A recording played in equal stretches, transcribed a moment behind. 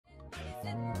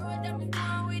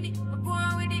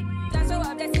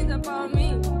upon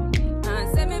me.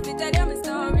 Send me picture, tell me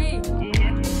story.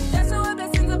 That's how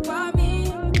blessings upon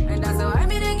me. And that's how I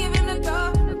made to give him the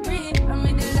top. I'm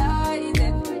in the light.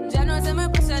 Jah knows I'm a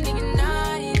person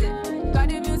ignited. Got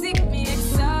the music, get me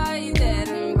excited.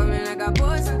 I'm coming like a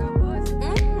boss.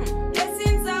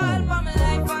 Blessings all for my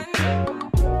life.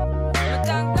 And I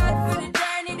thank God for the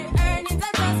journey, the earnings, I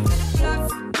just for the plus.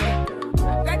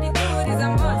 Gratitude is a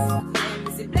must.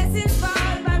 See blessings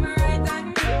fall by my right hand.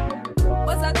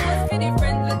 What's that was for the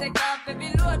friends that take off every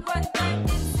load one time.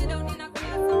 Sit down in a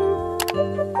class.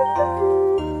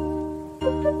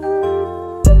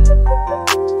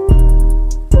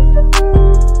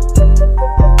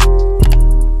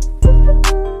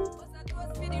 What's that was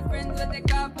for the friends that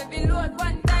take off every load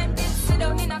one time. Sit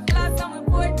down in a class and we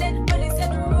board then. Police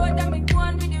said the road and we go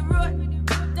on with the road.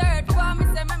 Third form, me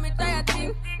say me tired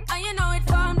thing. And you know it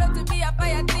formed up to be a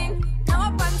fire thing. Now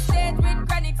up on stage with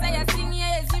chronics, I sing,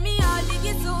 yeah. See me all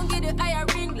diggy soon, get the higher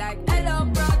ring like hello,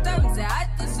 brother. We say I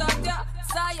just shot ya.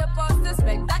 Saw your poster,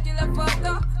 spectacular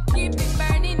photo. Keep it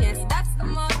burning, yes, that's the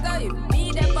motto. You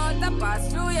need about to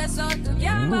pass through your soul to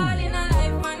get ball in a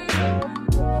life, man.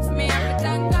 Me have to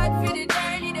thank God for the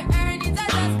journey, the earnings, I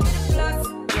just for the plus.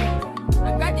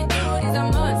 And gratitude is a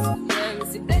must. Yeah, me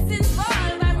see blessings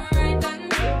fall by my right hand.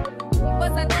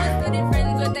 But I toast to the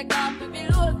friends who take off every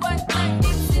load one time.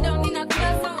 Sit down in a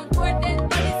class and we board then.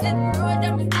 Police said the road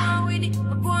and we go on with it,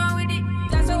 we go on with it.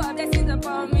 Just how blessings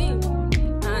upon me.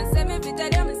 Send me picture,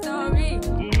 tell me story.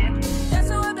 That's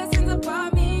how blessings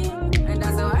upon me. And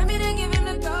that's how I made to give him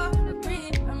the top.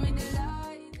 I'm in the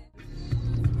light.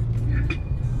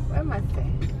 Where am I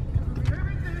staying?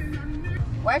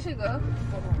 Where should go?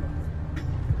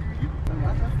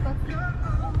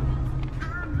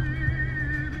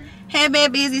 Hey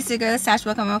babies, it's your girl Sash.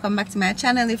 Welcome back to my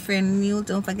channel. If you're new,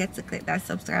 don't forget to click that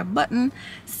subscribe button.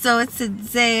 So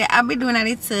today I'll be doing a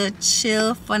little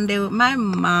chill fun day with my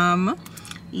mom.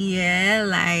 Yeah,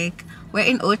 like we're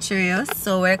in Ocho,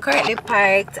 so we're currently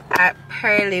parked at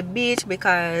Pearly Beach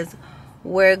because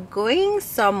we're going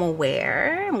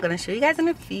somewhere. I'm gonna show you guys in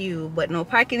a few, but no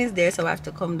parking is there, so I have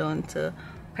to come down to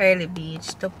Pearly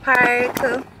Beach to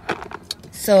park.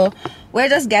 So we're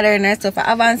just gathering our stuff. I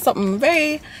have on something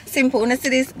very simple. When I see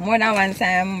this more than one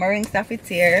time, my ring stuff is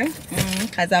here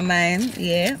because of mine.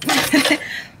 Yeah.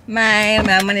 my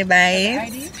money by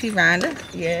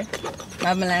 $3 yeah, I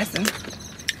have my license.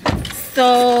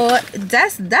 So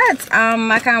that's that.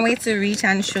 I can't wait to reach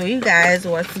and show you guys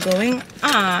what's going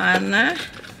on.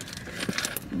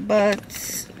 But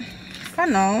for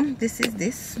now, this is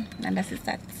this and that's it.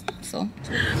 So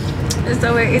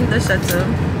we're in the shuttle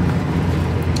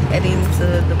heading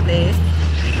to the place.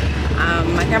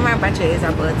 My camera battery is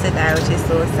about to die, which is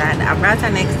so sad. I brought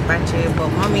an next battery, but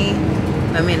mommy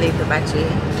leave the battery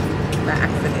by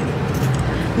accident.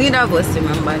 Neither of us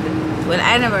remembered. Well,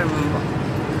 I never remember.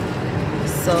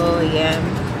 So yeah,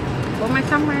 but my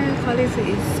camera quality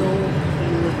is so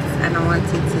good and I wanted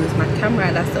to use my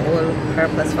camera. That's the whole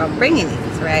purpose for bringing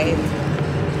it, right?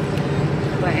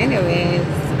 But anyways,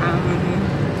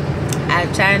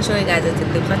 I'll try and show you guys the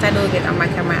clips. What I don't get on my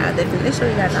camera, I'll definitely show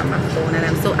you guys on my phone. And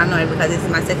I'm so annoyed because this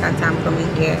is my second time coming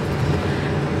here,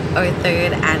 or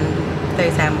third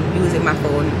time using my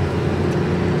phone.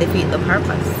 Defeat the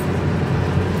purpose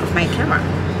of my camera.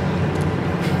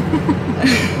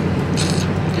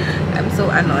 I'm so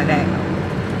annoyed right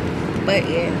now. But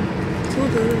yeah,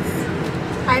 toodles.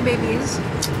 Hi babies.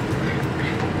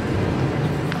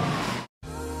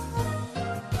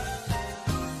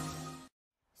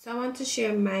 So I want to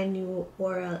share my new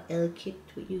oral L kit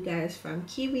with you guys from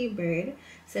Kiwibird.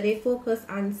 So they focus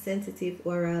on sensitive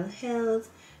oral health.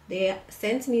 They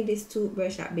sent me this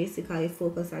toothbrush that basically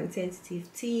focus on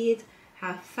sensitive teeth.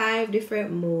 Have 5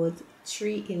 different modes,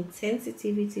 3 in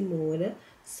sensitivity mode.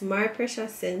 Smart pressure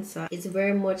sensor. It's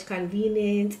very much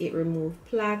convenient. It removes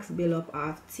plaques, build-up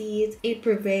of teeth. It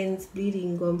prevents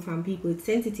bleeding gum from people with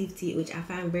sensitive teeth, which I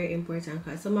find very important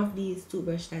because some of these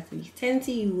toothbrushes that we tend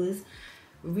to use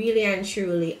really and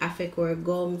truly affect our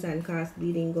gums and cause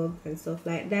bleeding gums and stuff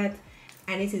like that.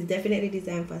 And it is definitely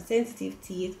designed for sensitive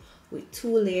teeth with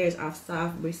 2 layers of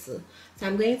soft bristle. So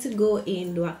I'm going to go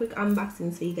in, do a quick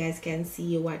unboxing so you guys can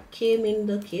see what came in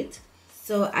the kit.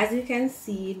 So as you can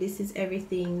see, this is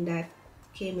everything that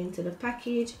came into the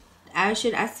package. I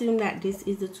should assume that this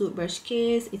is the toothbrush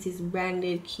case. It is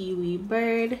branded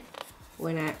Kiwibird.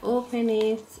 When I open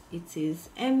it, it is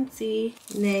empty.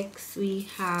 Next we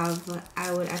have,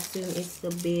 I would assume it's the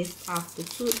base of the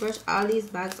toothbrush. All these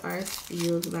bags are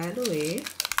sealed, by the way.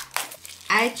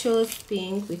 I chose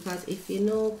pink because if you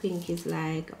know, pink is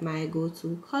like my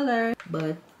go-to color,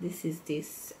 but this is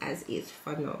this as is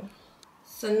for now.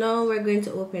 So now we're going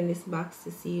to open this box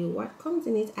to see what comes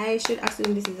in it. I should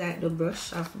assume this is like the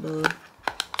brush of the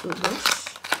toothbrush.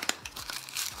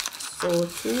 So 2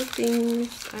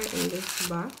 things are in this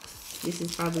box. This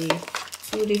is probably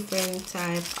 2 different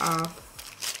types of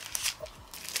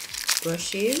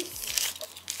brushes.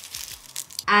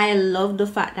 I love the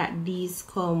fact that these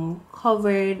come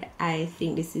covered. I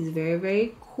think this is very,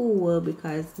 very cool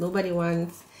because nobody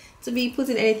wants to be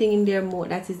putting anything in their mouth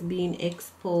that is being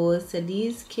exposed. So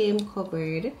these came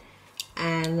covered,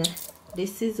 and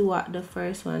this is what the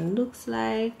first one looks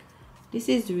like. This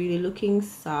is really looking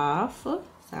soft, so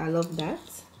I love that.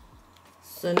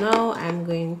 So now I'm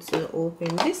going to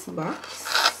open this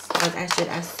box, but I should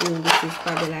assume this is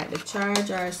probably like the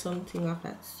charger or something of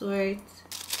that sort.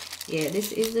 Yeah,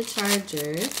 this is the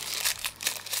charger.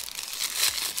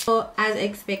 So as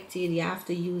expected, you have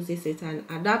to use this with an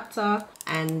adapter,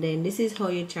 and then this is how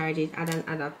you charge it at an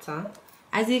adapter.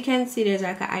 As you can see, there's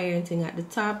like an iron thing at the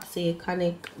top, so you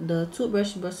connect the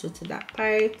toothbrush brusher to that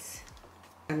part.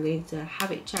 I'm going to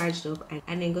have it charged up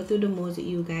and then go through the modes with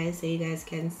you guys so you guys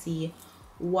can see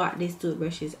what this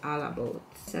toothbrush is all about.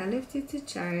 So I left it to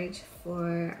charge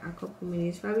for a couple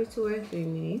minutes, probably 2 or 3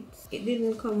 minutes. It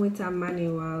didn't come with a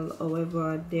manual,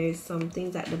 however there's some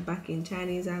things at the back in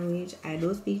Chinese language. I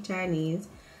don't speak Chinese,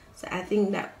 so I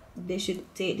think that they should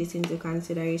take this into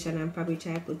consideration and probably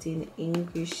try putting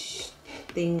English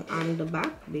thing on the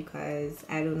back, because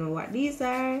I don't know what these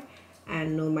are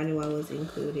and no manual was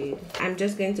included. I'm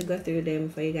just going to go through them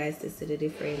for you guys to see the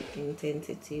different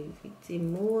intensity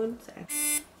modes.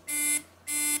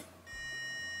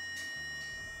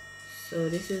 So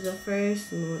this is the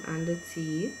first mode on the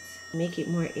teeth. Make it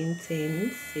more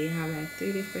intense, so you have like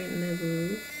 3 different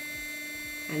levels,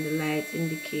 and the lights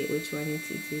indicate which one it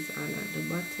is on at the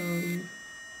bottom.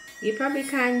 You probably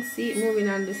can't see it moving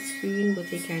on the screen,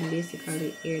 but you can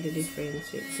basically hear the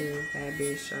difference with the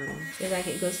vibration. So like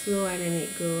it goes slow and then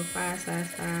it goes fast,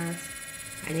 and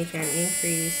you can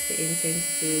increase the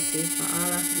intensity for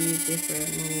all of these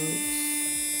different modes.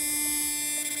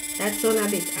 That sounds a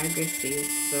bit aggressive,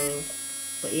 so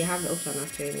but you have the option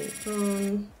of turning it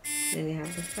on. Then you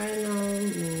have the final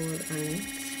mode on it.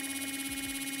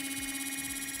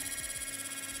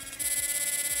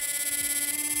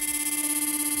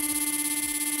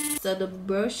 So the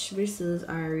brush bristles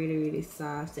are really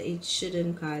soft, so it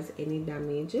shouldn't cause any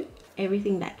damage.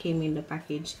 Everything that came in the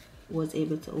package was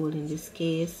able to hold in this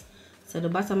case. So the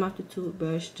bottom of the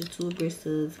toothbrush, the 2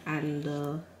 bristles, and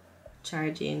the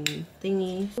charging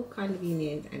thingy. How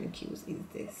convenient and cute is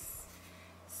this?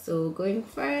 So going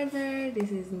further,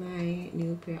 this is my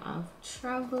new pair of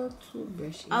travel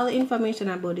toothbrushes. All the information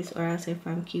about this oral set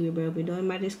from Kiwibird will be down in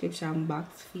my description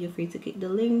box. Feel free to click the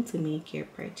link to make your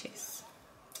purchase.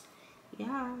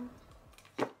 Yeah.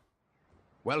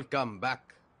 Welcome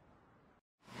back.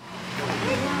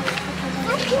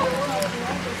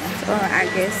 So I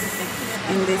guess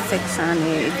in this section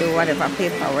you do whatever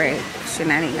paperwork,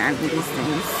 shenanigans, these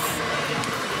things.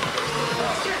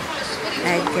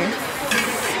 I guess.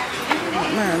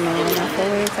 No.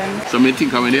 So me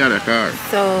think I'm in the other car.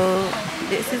 So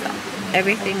this is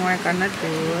everything we're gonna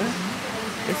do.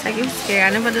 It's like you're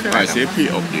scared. I never did the I say pay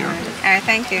up there. Alright,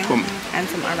 thank you. Come. And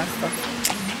some other stuff.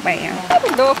 Bye.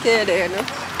 No kidding.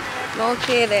 No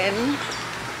kidding.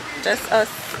 Just us,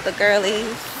 the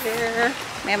girlies here.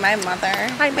 Me and my mother.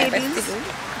 Hi, my babies. bestie.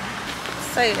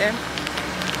 So yeah,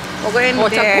 we're going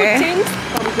there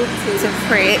to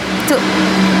pray.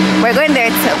 We're going there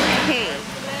to pay.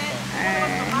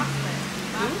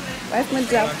 What's my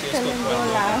job? Tell him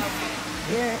don't laugh.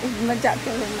 Yeah, it's my job.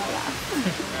 Tell him don't laugh.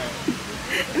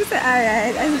 You say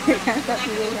alright. I can't stop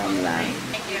you from laughing.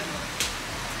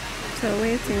 So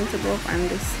waiting to go up on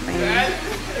this thing. You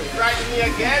frighten me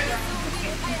again?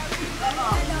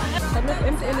 I'm not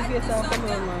empty elevator or come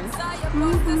on, man.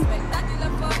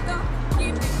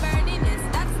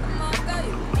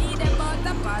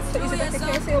 So is it that the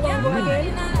case you want to go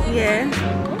again? Yeah.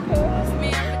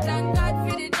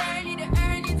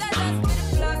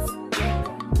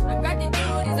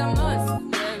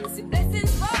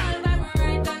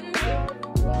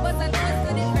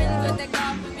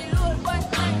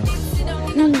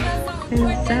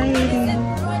 Anxiety.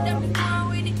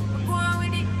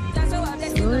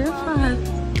 So fast.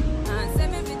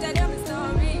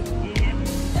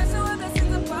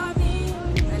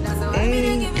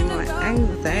 Hey, my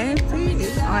anxiety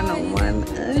is on a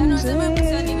 100.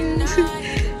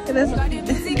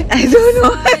 I don't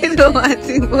know. I don't want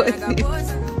to go this.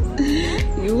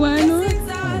 You want to know?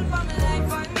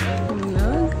 No,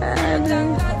 God.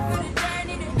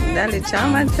 That's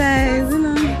traumatized, you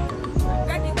know.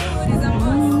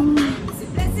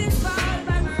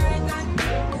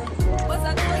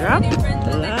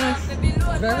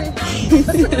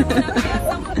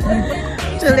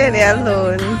 already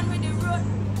alone.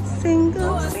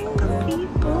 Single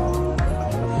people.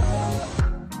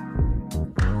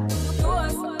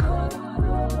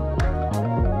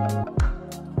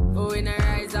 Oh, in our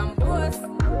eyes and post.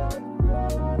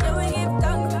 Yeah, we give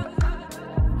thanks.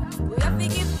 We have to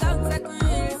give thanks like we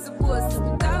really supposed to be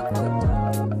thankful.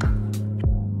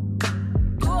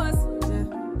 Post.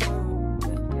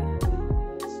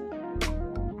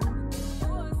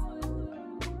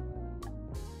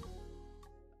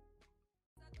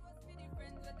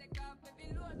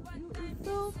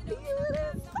 So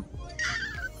beautiful.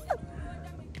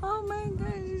 Oh my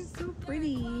gosh, it's so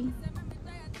pretty.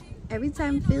 Every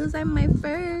time feels like my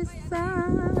first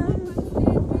time.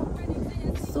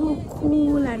 So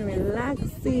cool and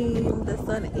relaxing. The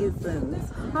sun isn't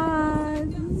hot.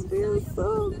 It feels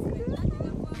so good.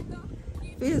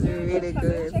 Feels really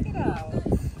good. Check it out.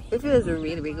 It feels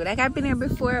really, really good. Like I've been here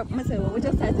before. When we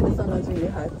just started, the sun was really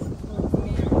hot.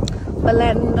 But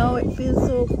like now it feels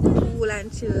so cool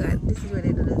and chill. And this is where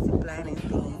they do the zip lining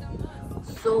thing.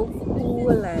 So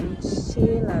cool and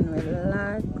chill and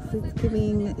relax. It's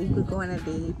giving you could go on a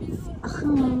date.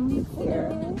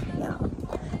 Here. Yeah.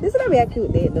 This would be a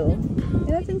cute date though. You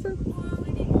don't think so?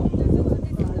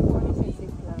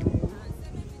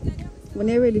 When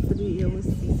you're ready for the you will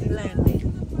see zip line there.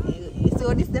 You see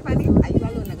what this Stephanie? Are you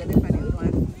alone? I got Stephanie with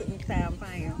one certain time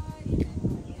for you.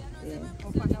 Yeah.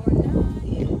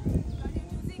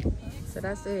 So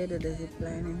that's the way they do the zip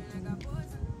lining thing.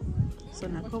 So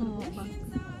now come over.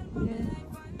 Yeah.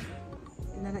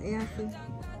 Another air thing.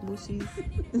 Bushes.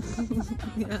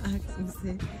 Yeah, ask me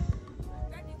say.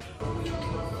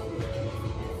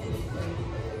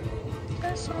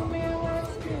 Show me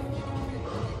what's good.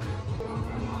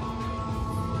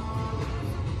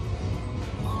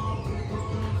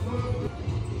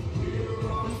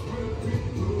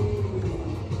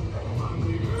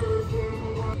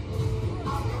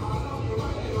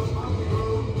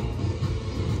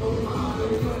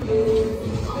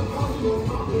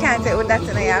 Can't take with that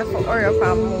today for Oreo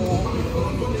for more.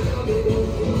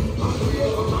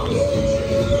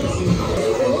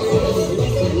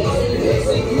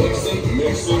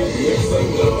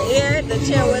 Here the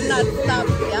chair will not stop.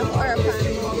 We have Oreo for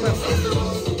more.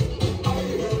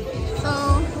 So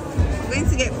we're going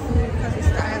to get food because we're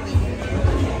starving.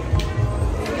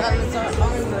 Because we're so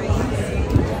hungry.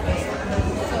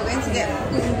 So we're going to get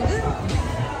food.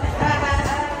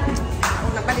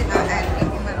 Nobody knows that.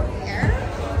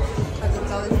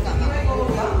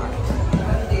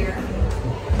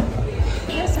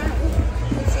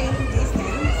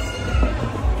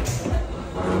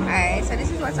 Alright, so this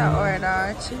is what I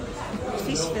ordered.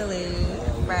 Fish fillet,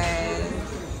 rice,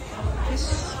 fish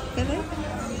fillet,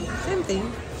 same thing.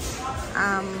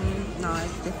 No,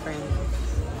 it's different.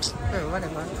 Or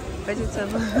whatever.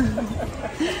 Vegetable.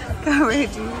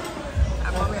 Cabbage.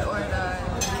 I'm gonna order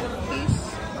fish,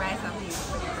 rice, and beef.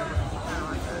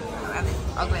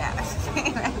 Ugly ass.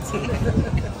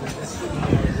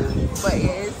 But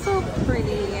yeah, it's so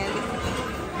pretty and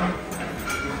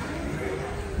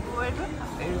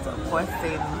it's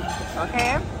busting.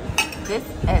 Okay? This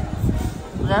is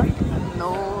left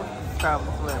no crumbs.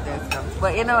 Well, there's crumbs.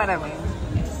 But you know what I mean.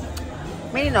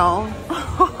 Me know.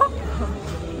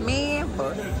 Me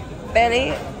but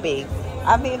belly big.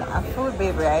 I mean a food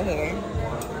baby right here.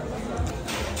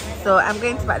 So I'm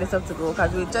going to pack this up to go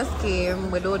because we just came.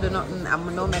 We don't do nothing.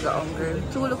 I'm no mega hungry.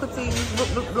 Two little things.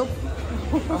 Look.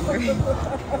 Hungry.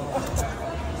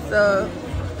 So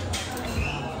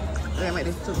we're gonna make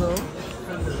this to go.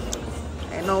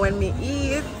 I know when we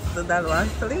eat, so that one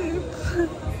sleep.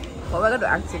 But we're gonna do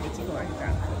activity for it.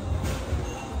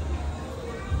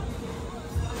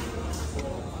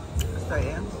 So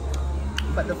yeah.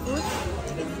 But the food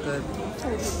is good.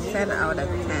 10 out of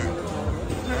 10. 10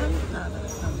 out of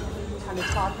 10. And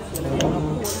it's hot.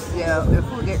 Yeah, the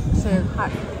food gets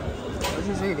hot, which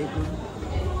is really good.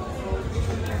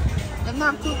 It's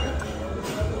not too quick.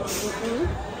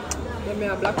 Let me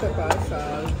have black pepper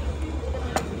sauce.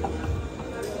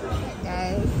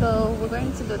 Guys, so we're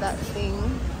going to do that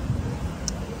thing.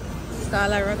 It's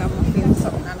called a ragamuffin,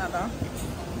 something another.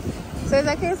 So it's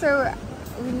okay, so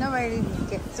we never really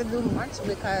get to do much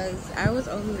because I was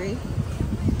hungry.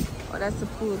 Oh, that's the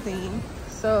cool thing.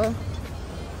 So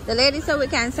the lady said we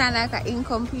can sign like an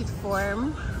incomplete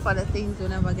form for the things we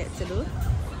never get to do,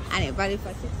 and it valid for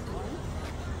 6 months,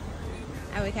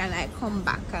 and we can like come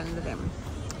back and do them.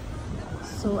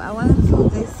 So I want to do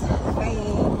this thing.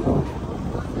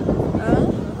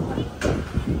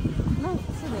 No,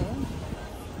 today.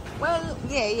 Well,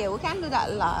 yeah, we can do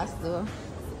that last though.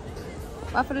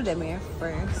 We'll have to do them here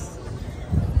first.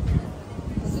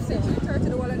 Did you say 3 times? her to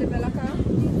the wall of the Melaka?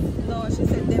 No, she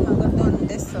said them are got done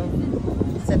this, so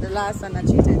she said the last one that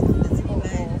she tried to do the zip line.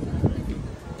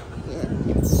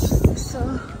 Yeah.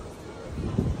 So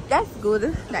that's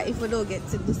good that if we don't get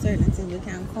to do certain things, we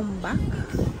can come back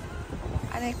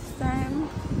next time.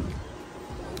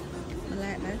 I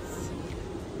like that.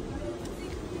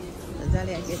 Because I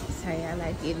get tired.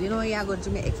 Like, if you know you're going to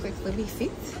make expect to be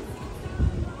fit.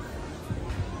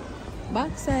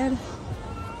 Backside.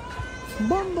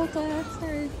 Bumbo car,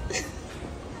 sorry.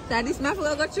 So this my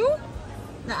foot got you?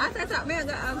 Now after that me I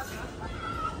got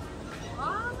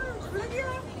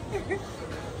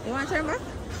you want to turn back?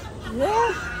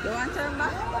 Yeah. You want to turn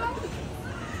back?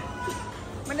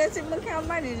 But that's if I can't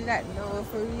manage that. No,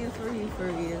 for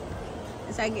real.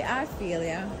 It's like I feel,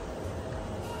 yeah.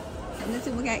 And that's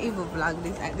if we can't even vlog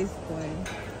this at this point.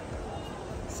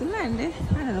 So land there.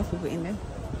 I don't know if we put in there.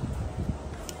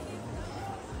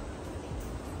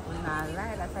 Nah,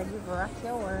 lie, that's how you rock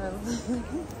your world.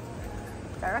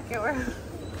 Rock your world.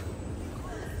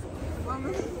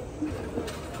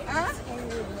 Huh?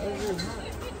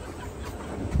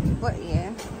 But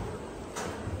yeah.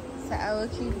 So I will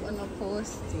keep on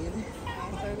posted.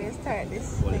 So let's start this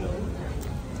thing.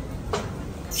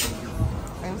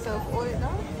 I'm so old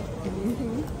now.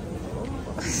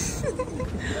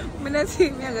 I'm not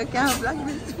seeing me, I can't block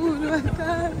this food.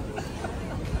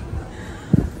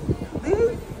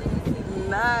 This?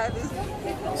 Nah, this.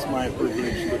 It's my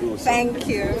privilege to do so. Thank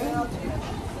you.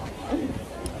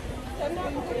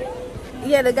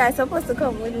 Yeah, the guy's supposed to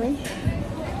come with me.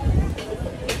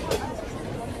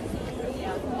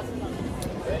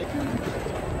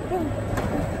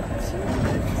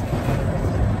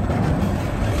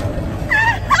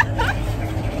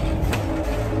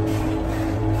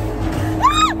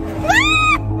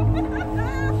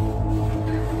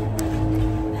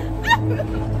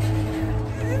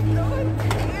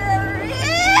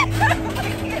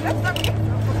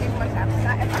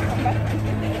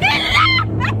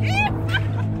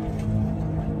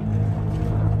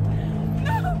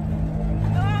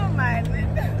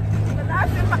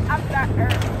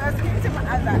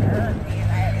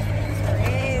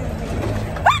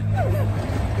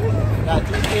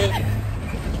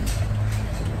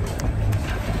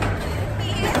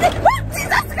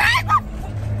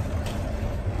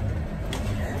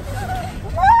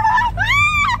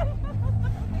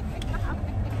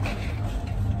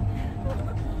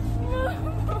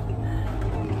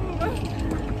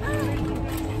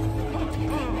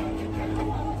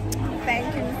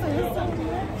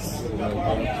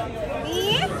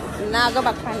 Now go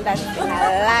back on that in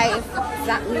life.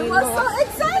 That me was so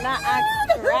excited. Now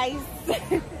ask Christ.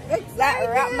 That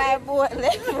wrap my boat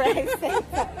left, right,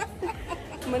 center.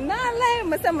 I'm not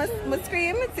lying. I'm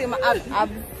screaming to my abs.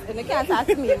 And you can't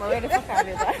ask me. I'm ready for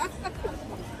Canada.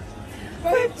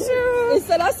 But true.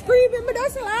 Instead of screaming, but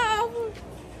that's loud.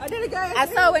 I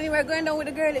saw when you were going down with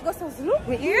the girl, it goes, look,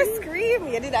 you're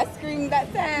screaming. You did that scream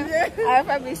that time. Yeah. I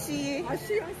probably she.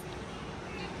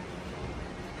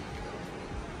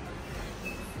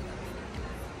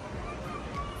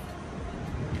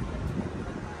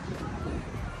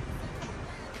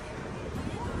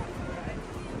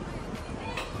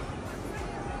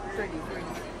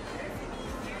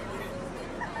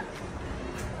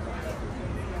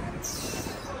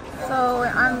 So we're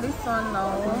on this one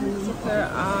now. Secure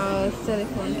all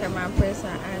telephone camera and person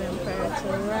item prior to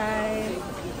ride.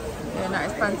 You're not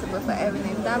responsible for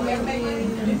any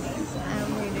damages.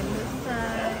 I'm reading this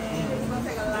time.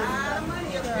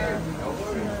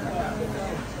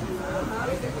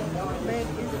 Brake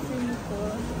is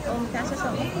simple. Oh, can I say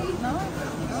something? No?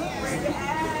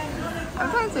 I'm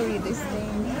trying to read this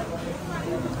thing.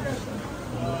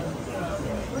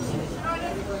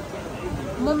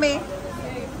 Mommy.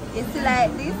 It's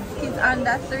like this, kids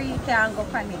under 3 can't go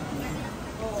panic. Yeah.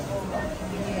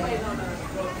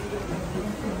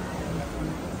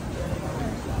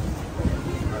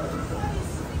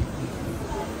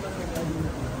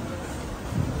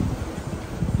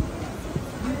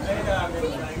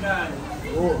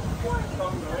 Oh,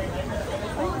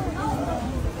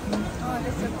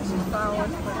 this is pushing forward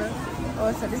for this.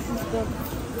 Oh, so this is the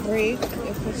brake,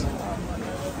 you're pushing forward.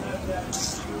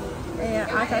 Yeah,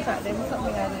 I thought there was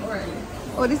something like that.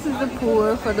 Oh, this is the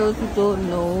pool for those who don't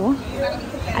know.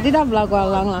 I did a vlog a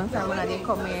long time when I did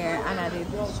come here and I did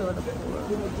show the pool.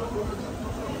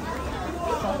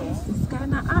 So it's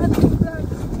kind of hard to vlog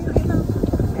still, you know.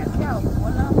 Let's go.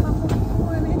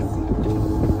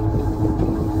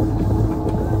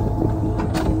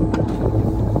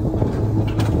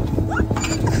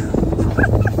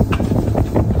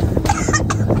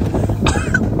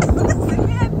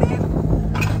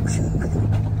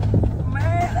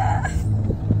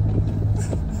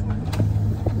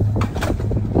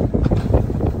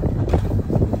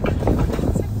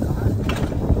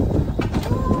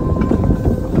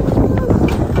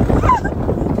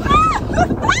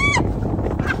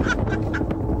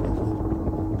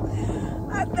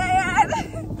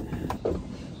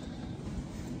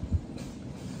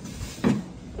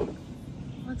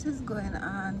 What is going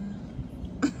on?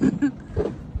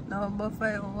 No,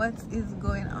 Buffet, what is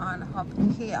going on up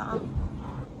here?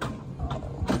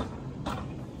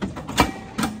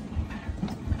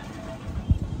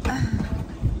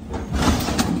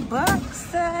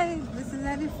 Bobsled. This is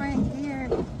a different gear.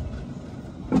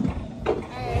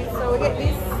 Alright, so we get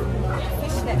this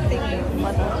fishnet thing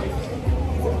for the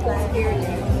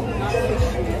earnet.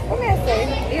 What may I say?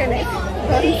 Earnet.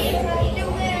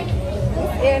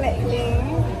 Earnet thing.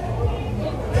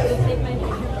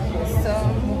 So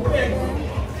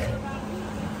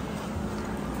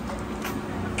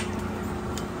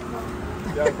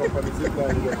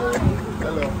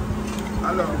Hello.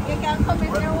 Hello. you can come if you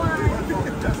want.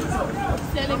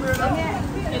 Tell him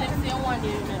you want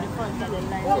the front of the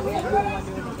line. So we have one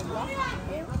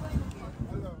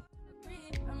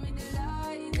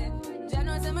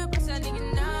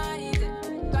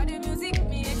Got the music,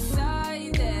 me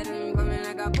excited. I'm coming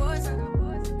like a boss.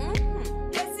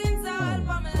 Blessings all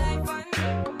for my life and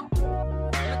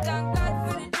but thank God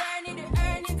for the journey, the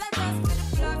earnings are just for the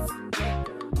plus.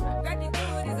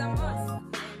 Gratitude is a must.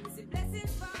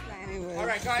 Blessings for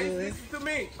Alright guys, listen to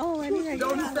me. Oh, I think I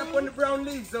Don't step on the brown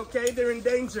leaves, okay? They're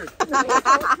endangered.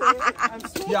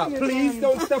 Yeah, please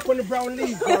don't step on the brown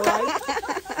leaves, alright?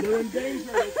 They're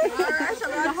endangered.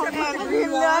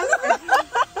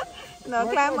 No,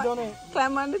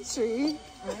 climb on the tree.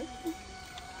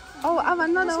 Oh, I have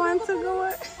another one to go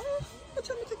with.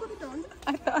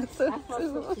 I thought so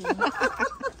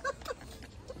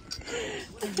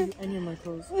too. Any of my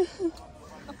clothes. Do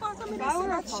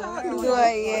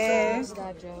it, yeah.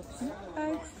 Excited.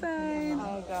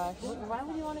 Oh gosh. Why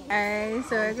would you want to? Alright,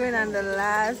 so we're going on the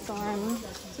last one.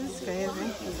 This is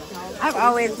crazy. I've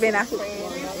always been afraid.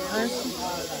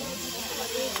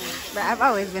 But I've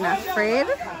always been afraid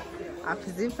of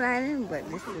zip lining, but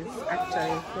this is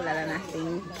actually cooler than I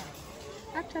think.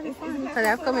 Actually fun. Because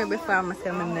I've come here before, I'm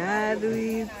saying I'm not do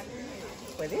it.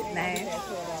 But it's nice. It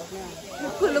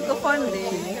could look fun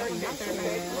day.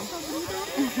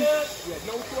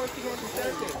 No twerking on the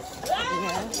staircase.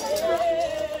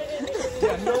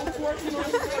 Yeah, no twerking on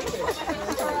the staircase.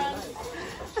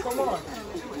 Come on.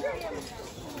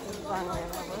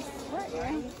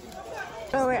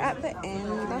 So we're at the end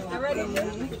of the thing.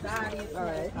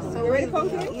 Alright. So we're ready,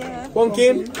 Pumpkin? Yeah.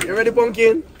 Pumpkin? You ready,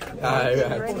 Pumpkin?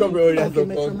 Alright, come over here, some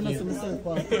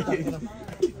Pumpkin.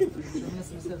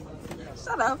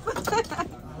 Shut up.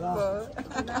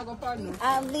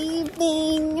 I'm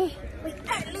leaving. We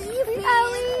are leaving.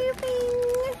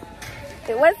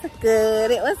 It was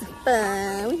good. It was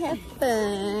fun. We had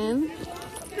fun.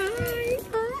 Hi.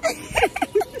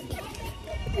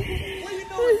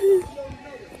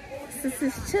 This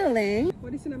is chilling.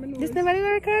 What is in my nose? This never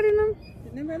recording them.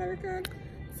 Never record.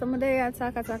 Some of the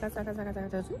talk.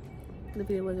 The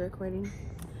video was recording.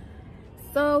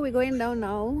 So we're going down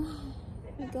now.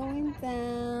 We're going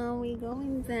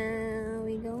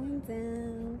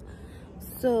down.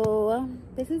 So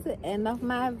this is the end of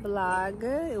my vlog.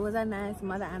 It was a nice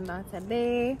mother and daughter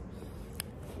day.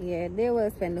 Yeah, they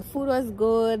were spent. The food was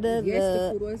good. Yes,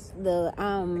 the food was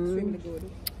extremely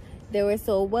good. They were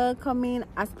so welcoming.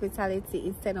 Hospitality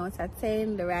is 10 out of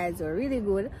 10. The rides were really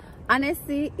good.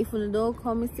 Honestly, if you don't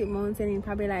come to Mountain in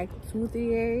probably like 2-3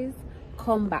 years,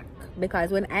 come back,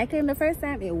 because when I came the first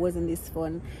time, it wasn't this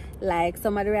fun. Like,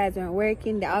 some of the rides weren't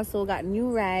working. They also got new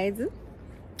rides,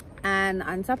 and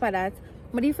on top of that,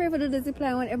 but if you ever do the zip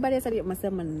line, when everybody said it,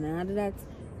 myself, nah, do that.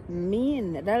 Me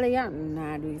and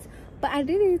nah, do it. But I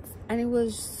did it, and it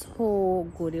was so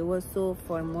good. It was so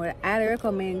fun. More, I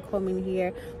recommend coming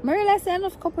here. Marilla sent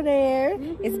a couple there.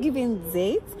 It's giving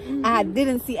date. I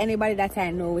didn't see anybody that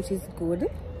I know, which is good.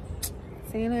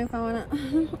 So you know, if I wanna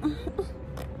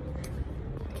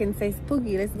can say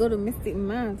spooky, let's go to Mystic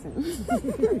Mountain.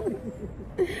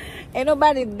 Ain't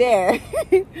nobody there.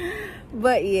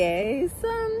 But yeah, it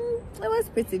was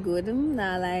pretty good.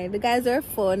 Nah, like, the guys are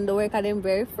fun. The work at them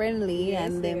very friendly,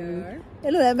 yes, and them they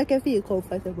look like make you feel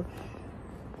comfortable.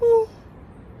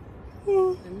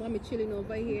 And mommy chilling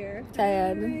over here.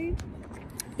 Tired. Hi.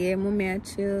 Yeah, mommy I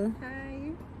chill.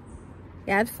 Hi.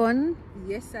 You had fun?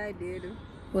 Yes, I did.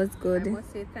 Was good. I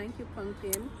must say thank you,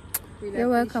 Pumpkin. Really You're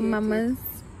welcome, appreciate mamas.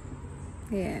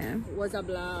 it. Yeah. It was a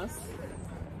blast.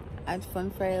 Had fun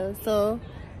for real. So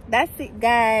that's it,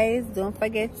 guys. Don't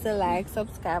forget to like,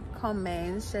 subscribe,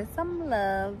 comment, share some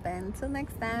love, and until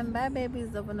next time, bye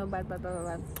babies. Over no bad.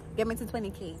 Get me to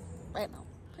 20K right now.